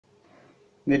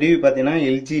இந்த டிவி பார்த்தீங்கன்னா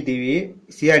LG TV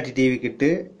CRT TV கிட்டு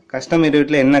customer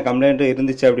வீட்டில் என்ன கம்ப்ளைண்ட்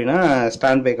இருந்துச்சு அப்படின்னா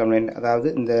ஸ்டாண்ட் பை கம்ப்ளைண்ட். அதாவது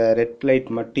இந்த ரெட் லைட்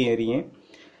மட்டும் எரியும்,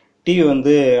 டிவி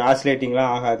வந்து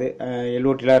ஆசிலேட்டிங்லாம் ஆகாது,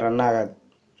 எல்ஓடிலாம் ரன் ஆகாது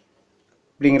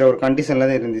அப்படிங்கிற ஒரு கண்டிஷனில்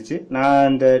தான் இருந்துச்சு. நான்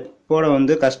இந்த போர்டை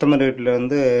வந்து கஸ்டமர் வீட்டில்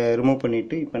வந்து ரிமூவ்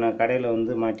பண்ணிவிட்டு இப்போ நான் கடையில்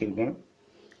வந்து மாட்டியிருக்கேன்.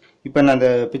 இப்போ நான் அந்த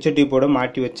பிக்சர் டிவி போர்டை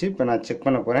மாட்டி வச்சு இப்போ நான் செக்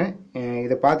பண்ண போகிறேன்.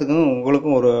 இதை பார்த்துக்கும்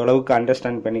உங்களுக்கும் ஒரு அளவுக்கு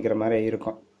அண்டர்ஸ்டாண்ட் பண்ணிக்கிற மாதிரி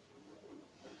இருக்கும்.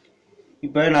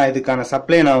 இப்போ நான் இதுக்கான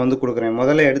சப்ளை நான் வந்து கொடுக்குறேன்.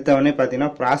 முதல்ல எடுத்தவொடனே பார்த்தீங்கன்னா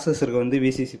ப்ராசஸருக்கு வந்து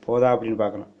விசிசி போதா அப்படின்னு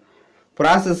பார்க்கணும்.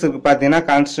 ப்ராசஸருக்கு பார்த்தீங்கன்னா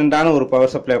கான்ஸ்டண்ட்டான ஒரு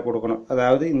பவர் சப்ளை கொடுக்கணும்.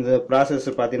 அதாவது இந்த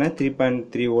ப்ராசஸர் பார்த்தீங்கன்னா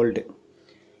 3.3 வோல்ட்,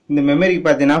 இந்த மெமரிக்கு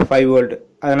பார்த்தீங்கன்னா 5 வோல்ட்.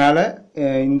 அதனால்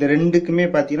இந்த ரெண்டுக்குமே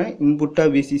பார்த்தீங்கன்னா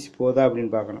இன்புட்டாக விசிசி போதா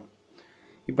அப்படின்னு பார்க்கணும்.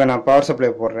 இப்போ நான் பவர் சப்ளை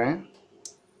போடுறேன்.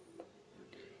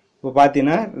 இப்போ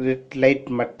பார்த்தீங்கன்னா ரெட் லைட்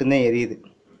மட்டும்தான் எரியுது,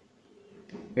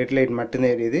 ரெட் லைட்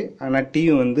மட்டும்தான் எரியுது. ஆனால்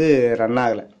டிவி வந்து ரன்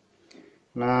ஆகலை.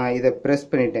 நான் இதை ப்ரெஸ்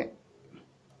பண்ணிட்டேன்,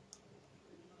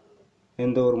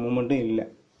 எந்த ஒரு மூமெண்ட்டும் இல்லை.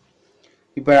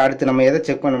 இப்போ அடுத்து நம்ம எதை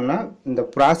செக் பண்ணோம்னா இந்த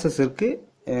ப்ராசஸருக்கு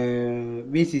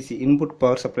விசிசி இன்புட்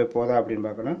பவர் சப்ளை போதா அப்படின்னு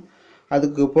பார்க்கணும்.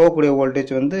 அதுக்கு போகக்கூடிய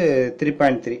வோல்டேஜ் வந்து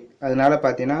 3.3. அதனால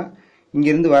பார்த்தீங்கன்னா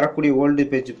இங்கேருந்து வரக்கூடிய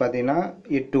வோல்டேஜ் பார்த்தீங்கன்னா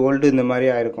 8 வோல்ட்டு இந்த மாதிரி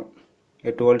ஆயிருக்கும்.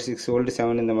 8 வோல்ட், 6 வோல்ட்,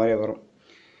 7 இந்த மாதிரி வரும்.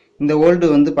 இந்த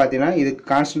வோல்ட்டு வந்து பார்த்தீங்கன்னா இதுக்கு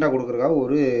கான்ஸ்டண்ட்டாக கொடுக்குறதுக்காக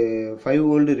ஒரு 5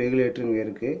 வோல்ட் ரெகுலேட்டர் இங்கே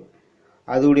இருக்குது.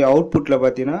 அதோடைய அவுட்புட்டில்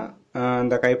பார்த்தீங்கன்னா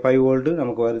அந்த 5 வோல்ட்டு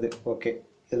நமக்கு வருது. ஓகே,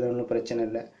 இதில் ஒன்றும் பிரச்சனை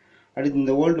இல்லை. அடுத்து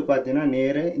இந்த வோல்ட்டு பார்த்தீங்கன்னா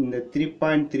நேராக இந்த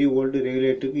 3.3 வோல்ட்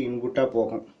ரெகுலேட்டருக்கு இன்புட்டாக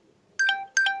போகும்.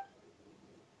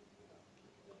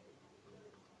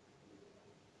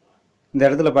 இந்த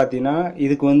இடத்துல பார்த்தீங்கன்னா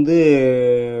இதுக்கு வந்து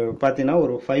பார்த்தீங்கன்னா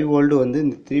ஒரு 5 வோல்ட் வந்து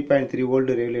இந்த 3.3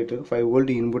 வோல்ட் ரெகுலேட்டருக்கு 5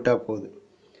 வோல்ட் இன்புட்டாக போகுது.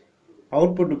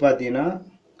 அவுட்புட் பார்த்தீங்கன்னா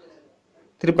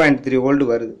 3.3 வோல்ட்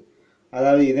வருது.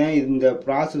 அதாவது இதான் இந்த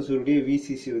ப்ராசஸருடைய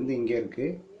விசிசி வந்து இங்கே இருக்குது,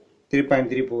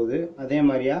 3.3 போகுது. அதே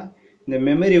மாதிரியா இந்த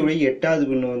மெமரியுடைய 8வது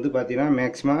பின்னு வந்து பார்த்தீங்கன்னா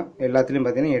மேக்ஸிமம் எல்லாத்துலேயும்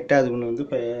பார்த்தீங்கன்னா 8வது பின்னு வந்து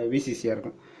விசிசியாக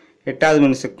இருக்கும். 8வது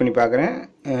பின்னு செக் பண்ணி பார்க்குறேன்,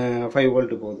 5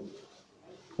 வோல்ட் போகுது.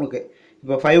 ஓகே,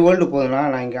 இப்போ 5 வோல்ட் போகுதுன்னா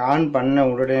நான் இங்கே ஆன் பண்ண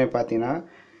உடனே பார்த்தீங்கன்னா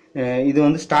இது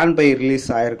வந்து ஸ்டாண்ட் பை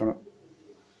ரிலீஸ் ஆகிருக்கணும்.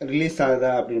 ரிலீஸ்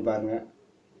ஆகுதா அப்படின்னு பாருங்கள்.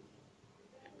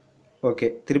 ஓகே,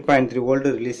 3.3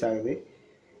 வோல்ட் ரிலீஸ் ஆகுது.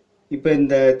 இப்போ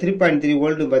இந்த 3.3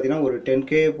 வோல்ட்டு பார்த்தீங்கன்னா ஒரு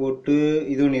 10K போட்டு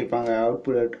இது பண்ணியிருப்பாங்க,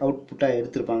 அவுட்புட்டாக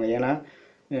எடுத்திருப்பாங்க. ஏன்னா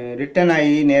ரிட்டர்ன்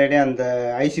ஆகி நேரடியாக அந்த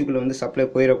ஐசிக்குள்ளே வந்து சப்ளை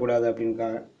போயிடக்கூடாது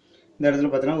அப்படின்னுக்காக. இந்த இடத்துல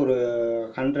பார்த்தீங்கன்னா ஒரு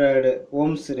 100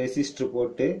 ஓம்ஸ் ரெசிஸ்டர்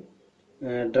போட்டு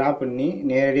ட்ரா பண்ணி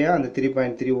நேரடியாக அந்த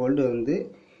 3.3 வோல்ட் வந்து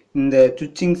இந்த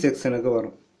சுவிட்சிங் செக்ஷனுக்கு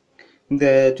வரும். இந்த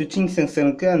சுவிட்சிங்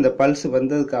செக்ஷனுக்கு அந்த பல்ஸ்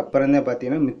வந்ததுக்கு அப்புறம் தான்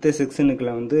பார்த்தீங்கன்னா மித்த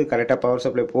செக்ஷனுக்குள்ள வந்து கரெக்டாக பவர்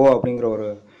சப்ளை போ அப்படிங்கிற ஒரு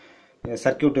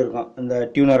சர்க்கியூட் இருக்கும். அந்த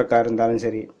டியூனருக்காக இருந்தாலும்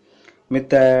சரி,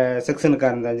 மித்த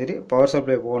செக்ஷனுக்காக இருந்தாலும் சரி, பவர்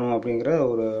சப்ளை போகணும் அப்படிங்கிற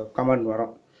ஒரு கமாண்ட்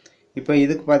வரும். இப்போ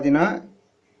இதுக்கு பார்த்தீங்கன்னா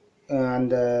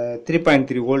அந்த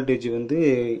 3.3 வோல்டேஜ் வந்து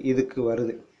இதுக்கு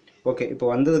வருது. ஓகே, இப்போ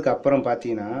வந்ததுக்கு அப்புறம்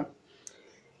பார்த்தீங்கன்னா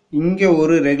இங்கே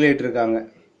ஒரு ரெகுலேட்டர் இருக்காங்க.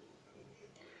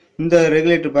 இந்த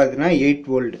ரெகுலேட்டர் பார்த்தீங்கன்னா 8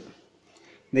 வோல்ட்.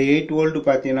 இந்த 8 வோல்ட்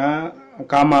பார்த்தீங்கன்னா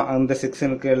காமா அந்த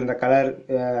செக்ஷனுக்கு, இந்த கலர்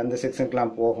அந்த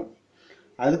செக்ஷனுக்குலாம் போகும்.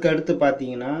 அதுக்கு அடுத்து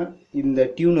பார்த்தீங்கன்னா இந்த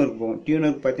டியூனருக்கு போகும்.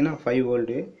 டியூனருக்கு பார்த்தீங்கன்னா 5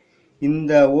 வோல்ட்டு.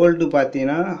 இந்த வோல்ட்டு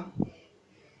பார்த்தீங்கன்னா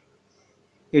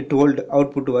 8 வோல்ட்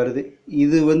அவுட்புட் வருது.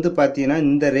 இது வந்து பார்த்தீங்கன்னா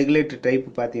இந்த ரெகுலேட்டர் டைப்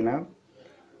பார்த்தீங்கன்னா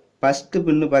ஃபஸ்ட்டு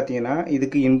பின்னு பார்த்தீங்கன்னா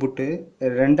இதுக்கு இன்புட்டு,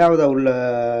 ரெண்டாவது உள்ள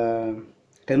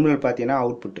டெர்மினல் பார்த்தீங்கன்னா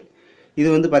அவுட்புட்டு. இது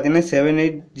வந்து பார்த்தீங்கன்னா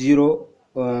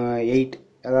 7808,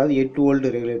 அதாவது 8 வோல்ட்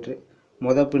ரெகுலேட்டர்.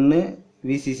 மொதல் பின்னு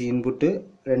விசிசி இன்புட்டு,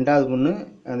 ரெண்டாவது பின்னு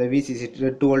அந்த விசிசி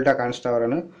 8 வோல்ட்டாக கான்ஸ்டாக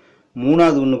வரணும்.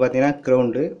 மூணாவது பின்னு பார்த்தீங்கன்னா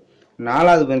கிரவுண்டு,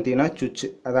 நாலாவது பார்த்தீங்கன்னா சுவிட்சு.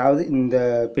 அதாவது இந்த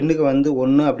பின்னுக்கு வந்து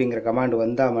 1 அப்படிங்கிற கமாண்ட்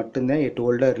வந்தால் மட்டும்தான் 8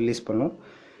 வோல்ட்டை ரிலீஸ் பண்ணும்.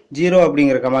 0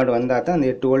 அப்படிங்கிற கமாண்ட் வந்தால் தான் அந்த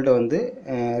 8 வோல்ட்டை வந்து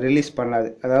ரிலீஸ் பண்ணாது.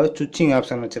 அதாவது சுவிட்சிங்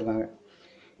ஆப்ஷன் வச்சுருக்காங்க.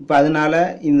 இப்போ அதனால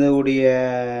இதோடைய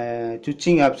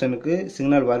சுவிட்சிங் ஆப்ஷனுக்கு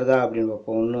சிக்னல் வருதா அப்படின்னு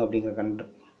பார்ப்போம். 1 அப்படிங்கிற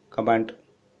கமாண்ட்.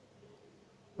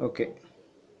 ஓகே,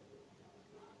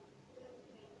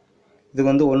 இது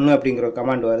வந்து 1 அப்படிங்கிற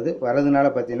கமாண்ட் வருது. வரதுனால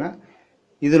பார்த்தீங்கன்னா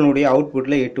இதனுடைய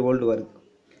அவுட்புட்டில் 8 வோல்ட் வருது.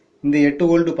 இந்த 8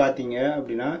 வோல்ட் பார்த்தீங்க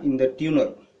அப்படின்னா இந்த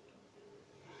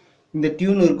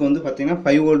டியூனருக்கு வந்து பார்த்தீங்கன்னா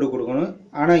 5 வோல்ட் கொடுக்கணும்.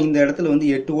 ஆனால் இந்த இடத்துல வந்து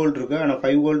 8 வோல்ட் இருக்கு, ஆனால்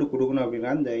 5 வோல்ட் கொடுக்கணும்.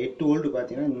 அப்படின்னா இந்த 8 வோல்ட்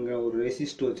பார்த்தீங்கன்னா இங்கே ஒரு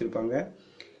ரெசிஸ்டர் வச்சுருப்பாங்க.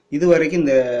 இது வரைக்கும்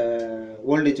இந்த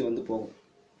வோல்டேஜ் வந்து போகும்.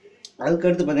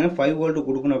 அதுக்கடுத்து பார்த்தீங்கன்னா 5 வோல்ட்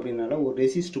கொடுக்கணும் அப்படின்னால ஒரு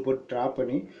ரெசிஸ்டர் போட்டு ட்ராப்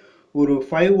பண்ணி ஒரு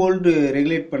 5 வோல்ட்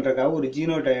ரெகுலேட் பண்ணுறதுக்காக ஒரு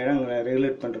ஜீனோ டயரை அங்கே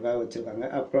ரெகுலேட் பண்ணுறதுக்காக வச்சுருக்காங்க.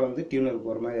 அப்புறம் வந்து டியூனர்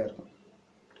போகிற மாதிரி இருக்கும்.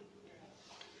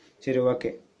 சரி, ஓகே.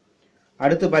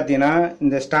 அடுத்து பார்த்தீங்கன்னா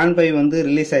இந்த ஸ்டாண்ட் பை வந்து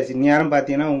ரிலீஸ் ஆயிடுச்சு. நேரம்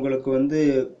பார்த்தீங்கன்னா உங்களுக்கு வந்து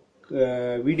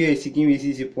வீடியோ ஐசிக்கும்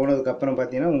விசிசி போனதுக்கப்புறம்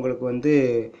பார்த்தீங்கன்னா உங்களுக்கு வந்து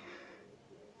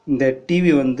இந்த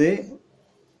டிவி வந்து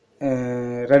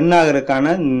ரன்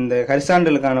ஆகிறதுக்கான இந்த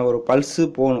ஹரிசாண்டலுக்கான ஒரு பல்ஸு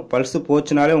போகணும். பல்ஸு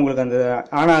போச்சுனாலே உங்களுக்கு அந்த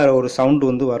ஆன் ஆகிற ஒரு சவுண்டு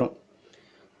வந்து வரும்.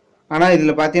 ஆனால்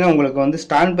இதில் பார்த்தீங்கன்னா உங்களுக்கு வந்து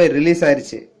ஸ்டாண்ட் பை ரிலீஸ்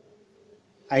ஆயிடுச்சு,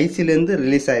 ஐசிலேருந்து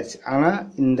ரிலீஸ் ஆயிடுச்சு. ஆனால்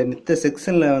இந்த மித்த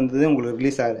செக்ஷனில் வந்து உங்களுக்கு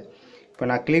ரிலீஸ் ஆகலை. இப்போ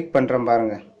நான் கிளிக் பண்ணுறேன்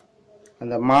பாருங்கள்,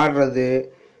 அந்த மாறுறது,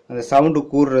 அந்த சவுண்டு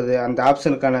கூறுறது, அந்த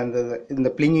ஆப்ஷனுக்கான இந்த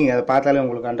பிளிங்கிங் அதை பார்த்தாலே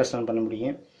உங்களுக்கு அண்டர்ஸ்டாண்ட் பண்ண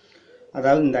முடியும்.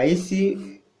 அதாவது இந்த ஐசி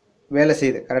வேலை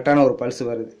செய்யுது, கரெக்டான ஒரு பல்ஸ்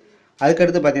வருது.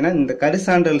 அதுக்கடுத்து பார்த்தீங்கன்னா இந்த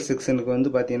கரிசாண்டல் செக்ஷனுக்கு வந்து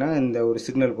பார்த்தீங்கன்னா இந்த ஒரு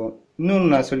சிக்னல் போகும்.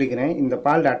 இன்னொன்று நான் சொல்லிக்கிறேன், இந்த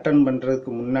பால்ட் அட்டன்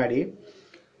பண்ணுறதுக்கு முன்னாடி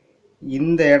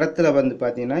இந்த இடத்துல வந்து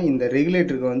பார்த்தீங்கன்னா இந்த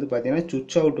ரெகுலேட்டருக்கு வந்து பார்த்தீங்கன்னா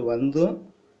சுவிட்ச் அவுட் வந்தும்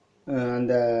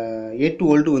அந்த 8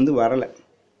 வோல்ட்டு வந்து வரலை.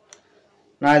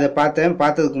 நான் இதை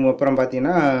பார்த்ததுக்கு அப்புறம்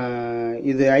பார்த்தீங்கன்னா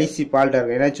இது ஐசி ஃபால்ட்டாக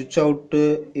இருக்கும். ஏன்னா சுவிட்ச் அவுட்டு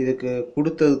இதுக்கு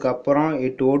கொடுத்ததுக்கு அப்புறம்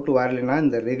 8 வோல்ட்டு வரலைன்னா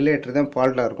இந்த ரெகுலேட்டர் தான்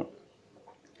ஃபால்ட்டாக இருக்கும்.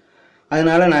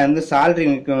 அதனால நான் வந்து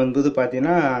சால்ட்ரிங்க்கு வந்தது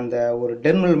பார்த்தீங்கன்னா அந்த ஒரு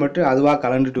டெர்மினல் மட்டும் அதுவாக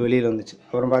கலந்துட்டு வெளியில் வந்துச்சு.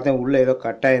 அப்புறம் பார்த்தேன் உள்ளே ஏதோ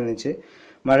கட்டாக இருந்துச்சு.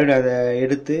 மறுபடியும் அதை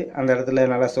எடுத்து அந்த இடத்துல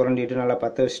நல்லா சுரண்டிட்டு நல்லா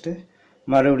பற்ற வச்சுட்டு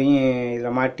மறுபடியும்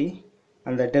இதில் மாட்டி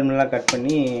அந்த டெர்மினலாம் கட்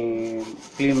பண்ணி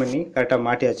க்ளீன் பண்ணி கரெக்டாக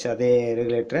மாட்டியாச்சு. அதே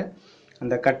ரெகுலேட்டரை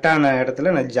அந்த கட்டான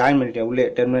இடத்துல நான் ஜாயின் பண்ணிட்டேன். உள்ளே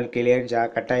டெர்மினல் கீழே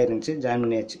கட்டாக இருந்துச்சு, ஜாயின்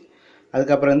பண்ணியாச்சு.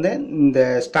 அதுக்கப்புறம் வந்து இந்த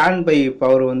ஸ்டாண்ட் பை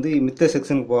பவர் வந்து மித்த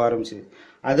செக்ஷனுக்கு போக ஆரம்பிச்சு.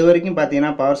 அது வரைக்கும்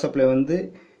பார்த்தீங்கன்னா பவர் சப்ளை வந்து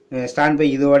ஸ்டாண்ட் பை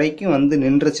இது வரைக்கும் வந்து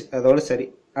நின்றுச்சு, அதோட சரி.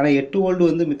 ஆனால் 8 வோல்ட்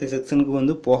வந்து மித்த செக்ஷனுக்கு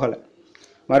வந்து போகலை.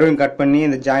 மறுபடியும் கட் பண்ணி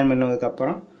இந்த ஜாயின்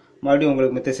பண்ணதுக்கப்புறம் மறுபடியும்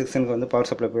உங்களுக்கு மித்த செக்ஷனுக்கு வந்து பவர்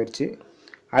சப்ளை போயிடுச்சு.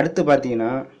 அடுத்து பார்த்தீங்கன்னா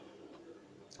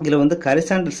இதில் வந்து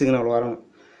கரிசாண்டல் சிக்னல் வரணும்.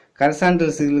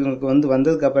 கரிசாண்டல் சிக்னலுக்கு வந்து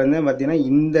வந்ததுக்கப்புறம் தான் பார்த்தீங்கன்னா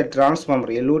இந்த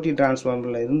டிரான்ஸ்ஃபார்மர் எல்ஓடி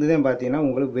டிரான்ஸ்ஃபார்மரில் இருந்து தான் பார்த்தீங்கன்னா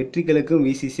உங்களுக்கு வெர்டிகலுக்கும்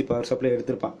விசிசி பவர் சப்ளை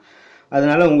எடுத்திருப்பான்.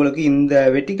 அதனால உங்களுக்கு இந்த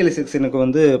வெர்டிகல் செக்ஷனுக்கு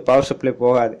வந்து பவர் சப்ளை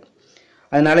போகாது.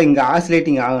 அதனால இங்கே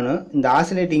ஆசிலேட்டிங் ஆகணும். இந்த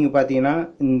ஆசிலேட்டிங் பார்த்தீங்கன்னா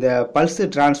இந்த பல்ஸ்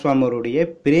டிரான்ஸ்ஃபார்மருடைய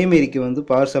பிரைமரிக்கு வந்து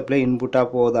பவர் சப்ளை இன்புட்டாக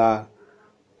போகுதா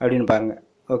அப்படின்னு பாருங்கள்.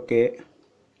 ஓகே,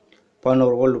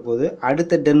 11 வோல்ட் போகுது.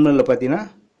 அடுத்த டெர்மினலில் பார்த்தீங்கன்னா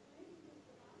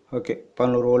ஓகே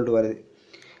 11 வோல்ட் வருது.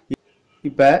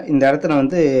 இப்போ இந்த இடத்துல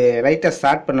வந்து லைட்டாக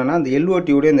ஸ்டார்ட் பண்ணோன்னா அந்த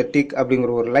எல்ஓடியோடைய இந்த டிக்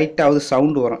அப்படிங்கிற ஒரு லைட்டாவது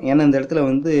சவுண்டு வரும். ஏன்னா இந்த இடத்துல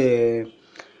வந்து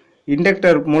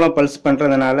இண்டக்டர் மூலம் பல்ஸ்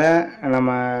பண்ணுறதுனால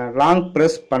நம்ம லாங்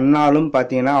ப்ரெஸ் பண்ணாலும்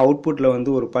பார்த்தீங்கன்னா அவுட்புட்டில் வந்து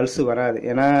ஒரு பல்ஸ் வராது.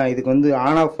 ஏன்னா இதுக்கு வந்து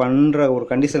ஆன் ஆஃப் பண்ணுற ஒரு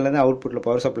கண்டிஷனில் தான் அவுட்புட்டில்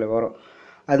பவர் சப்ளை வரும்.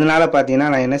 அதனால பார்த்தீங்கன்னா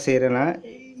நான் என்ன செய்கிறேன்னா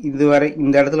இதுவரை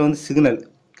இந்த இடத்துல வந்து சிக்னல்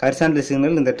ஹரிசாண்டல்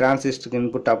சிக்னல் இந்த டிரான்சிஸ்டருக்கு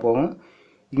இன்புட்டாக போகும்.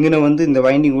 இங்கே வந்து இந்த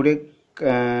வைண்டிங் உடைய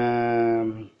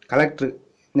கலெக்டர்,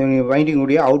 இந்த வைண்டிங்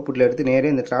உடைய அவுட்புட்டில் எடுத்து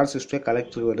நேரே இந்த டிரான்சிஸ்டர்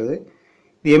கலெக்டருக்கு வருது.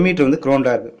 இது எம்மிட்டர் வந்து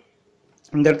க்ரௌண்டாக இருக்குது.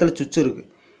 இந்த இடத்துல சுவிட்ச் இருக்குது.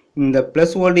 இந்த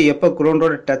ப்ளஸ் வோல்ட்டு எப்போ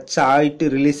க்ரௌண்டோட டச் ஆகிட்டு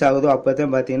ரிலீஸ் ஆகுதோ அப்போ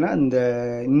தான் பார்த்தீங்கன்னா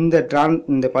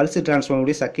இந்த பல்ஸ்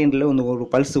டிரான்ஸ்ஃபார்மருடைய செகண்டரியில் வந்து ஒரு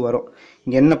பல்ஸ் வரும்.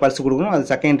 இங்கே என்ன பல்ஸ் கொடுக்கணும் அது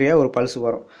செகண்டரியாக ஒரு பல்ஸ்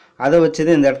வரும். அதை வச்சு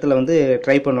தான் இந்த இடத்துல வந்து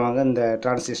ட்ரை பண்ணுவாங்க இந்த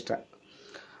டிரான்சிஸ்டரை.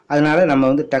 அதனால் நம்ம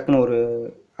வந்து டக்குன்னு ஒரு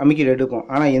அமுக்கிட்டு எடுப்போம்.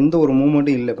 ஆனால் எந்த ஒரு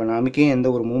மூமெண்ட்டும் இல்லை. இப்போ நான் அமுக்கியும் எந்த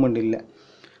ஒரு மூமெண்ட் இல்லை.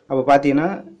 அப்போ பார்த்தீங்கன்னா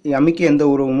அமுக்கி எந்த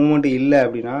ஒரு மூமெண்ட்டும் இல்லை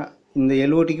அப்படின்னா இந்த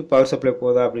எல்ஓடிக்கு பவர் சப்ளை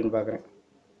போதா அப்படின்னு பார்க்குறேன்.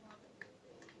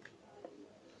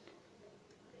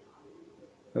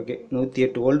 ஓகே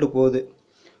 108 வோல்ட் போகுது.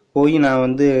 போய் நான்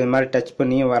வந்து இது மாதிரி டச்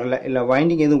பண்ணியும் வரல. இல்லை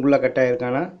வைண்டிங் எதுவும் உள்ளே கட்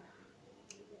ஆகிருக்கானா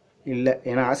இல்லை.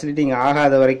 ஏன்னா ஆசிலேட்டிங்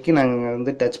ஆகாத வரைக்கும் நாங்கள்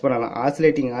வந்து டச் பண்ணலாம்.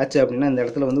 ஆசிலேட்டிங் ஆச்சு அப்படின்னா இந்த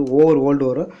இடத்துல வந்து ஓவர் வோல்ட்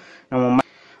வரும் நம்ம.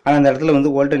 ஆனால் அந்த இடத்துல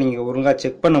வந்து வோல்ட்டை நீங்கள் ஒழுங்காக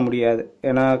செக் பண்ண முடியாது.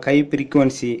 ஏன்னா ஹை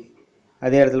ஃப்ரீக்குவன்சி,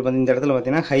 அதே இடத்துல வந்து இந்த இடத்துல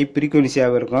பார்த்தீங்கன்னா ஹை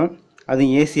ஃப்ரீக்குவன்சியாக இருக்கும்,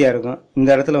 அதுவும் ஏசியாக இருக்கும். இந்த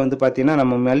இடத்துல வந்து பார்த்தீங்கன்னா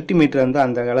நம்ம மல்டிமீட்டர் வந்து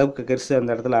அந்த அளவுக்கு கெருசு அந்த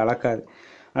இடத்துல அளக்காது.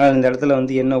 ஆனால் இந்த இடத்துல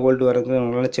வந்து என்ன வோல்ட் வருது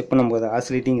உங்களால் செக் பண்ணும்போது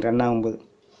ஆசிலேட்டிங் ரன் ஆகும்போது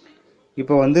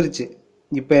இப்போ வந்துருச்சு.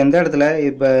 இப்போ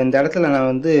இந்த இடத்துல நான்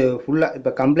வந்து ஃபுல்லாக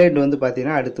இப்போ கம்ப்ளைண்ட் வந்து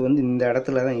பார்த்தீங்கன்னா அடுத்து வந்து இந்த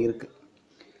இடத்துல தான் இருக்குது.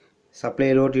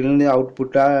 சப்ளை லோட்டிலேருந்து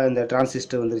அவுட்புட்டாக இந்த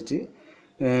டிரான்சிஸ்டர் வந்துருச்சு.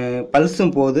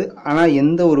 பல்ஸும் போகுது, ஆனால்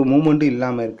எந்த ஒரு மூமெண்ட்டும்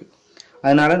இல்லாமல் இருக்குது.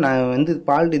 அதனால் நான் வந்து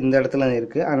ஃபால்ட் இந்த இடத்துல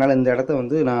இருக்குது. அதனால் இந்த இடத்த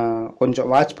வந்து நான் கொஞ்சம்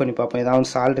வாட்ச் பண்ணி பார்ப்பேன்,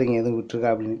 ஏதாவது சால்ட்ரிங் எதுவும்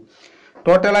விட்டுருக்கா அப்படின்னு.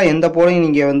 டோட்டலாக எந்த போலையும்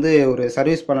நீங்கள் வந்து ஒரு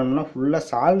சர்வீஸ் பண்ணணும்னா ஃபுல்லாக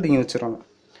சால்ட்ரிங் வச்சிடணும்.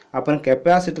 அப்புறம்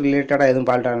கெப்பாசிட்டி ரிலேட்டடாக எதுவும்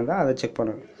ஃபால்ட்டாக இருந்தால் அதை செக்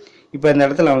பண்ணணும். இப்போ இந்த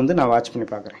இடத்துல வந்து நான் வாட்ச் பண்ணி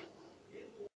பார்க்குறேன்.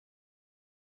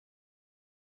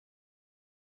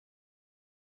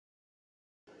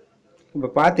 இப்போ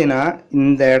பார்த்தீங்கன்னா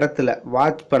இந்த இடத்துல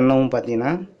வாட்ச் பண்ணவும்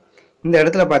பார்த்தீங்கன்னா இந்த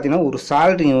இடத்துல பார்த்தீங்கன்னா ஒரு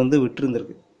சால்ட்ரிங் வந்து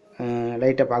விட்டுருந்துருக்கு.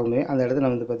 லைட்டாக பார்க்க முடியும். அந்த இடத்துல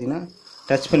வந்து பார்த்தீங்கன்னா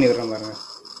டச் பண்ணி விடுறேன் பாருங்கள்,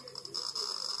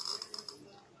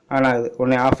 ஆன் ஆகுது,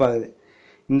 உடனே ஆஃப் ஆகுது.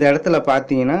 இந்த இடத்துல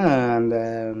பார்த்தீங்கன்னா அந்த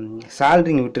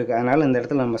சால்ட்ரிங் விட்டுருக்கு. அதனால் இந்த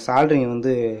இடத்துல நம்ம சால்ட்ரிங்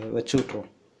வந்து வச்சு விட்ருவோம்.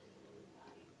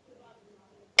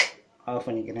 ஆஃப்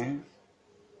பண்ணிக்கிறேன்.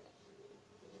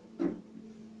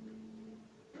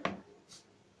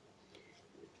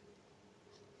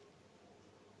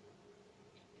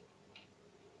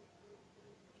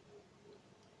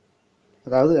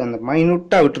 அதாவது அந்த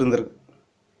மைனூட்டாக விட்டுருந்துருக்கு.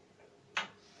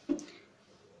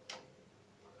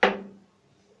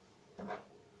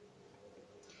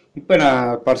 இப்போ நான்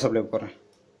பவர் சப்ளை போகிறேன்.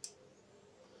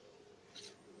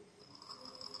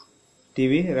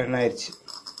 டிவி ரன் ஆயிடுச்சு.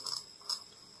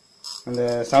 அந்த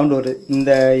சவுண்ட் வருது.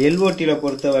 இந்த எல்ஓடியில்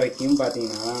பொறுத்த வரைக்கும்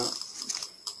பார்த்தீங்கன்னா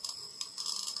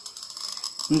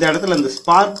இந்த இடத்துல இந்த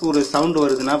ஸ்பார்க் ஒரு சவுண்ட்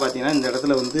வருதுன்னா பார்த்தீங்கன்னா இந்த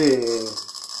இடத்துல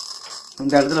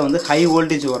வந்து ஹை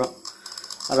வோல்டேஜ் வரும்.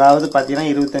 அதாவது பார்த்தீங்கன்னா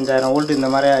 25,000 வோல்ட், இந்த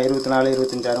மாதிரி 24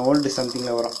 25,000 வோல்ட்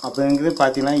சம்திங்கில் வரும். அப்படிங்கிறது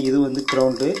பார்த்தீங்கன்னா இது வந்து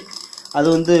கிரவுண்டு, அது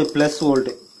வந்து ப்ளஸ்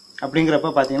வோல்ட்டு. அப்படிங்கிறப்ப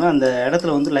பார்த்தீங்கன்னா அந்த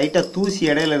இடத்துல வந்து லைட்டாக தூசி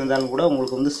இடையில இருந்தாலும் கூட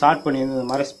உங்களுக்கு வந்து ஷார்ட் பண்ணி இந்த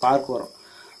மாதிரி ஸ்பார்க் வரும்.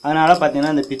 அதனால்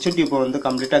பார்த்தீங்கன்னா இந்த பிக்சர் டியூப்பை வந்து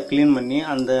கம்ப்ளீட்டாக க்ளீன் பண்ணி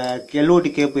அந்த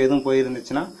எல்ஓடி கேப்பு எதுவும்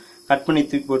போயிருந்துச்சுன்னா கட் பண்ணி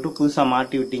தூக்கி போட்டு புதுசாக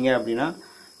மாட்டி விட்டீங்க அப்படின்னா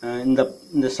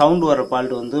இந்த சவுண்ட் வர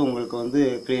ஃபால்ட் வந்து உங்களுக்கு வந்து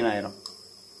க்ளீன் ஆயிரும்.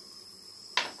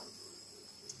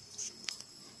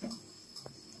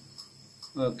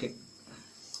 ஓகே.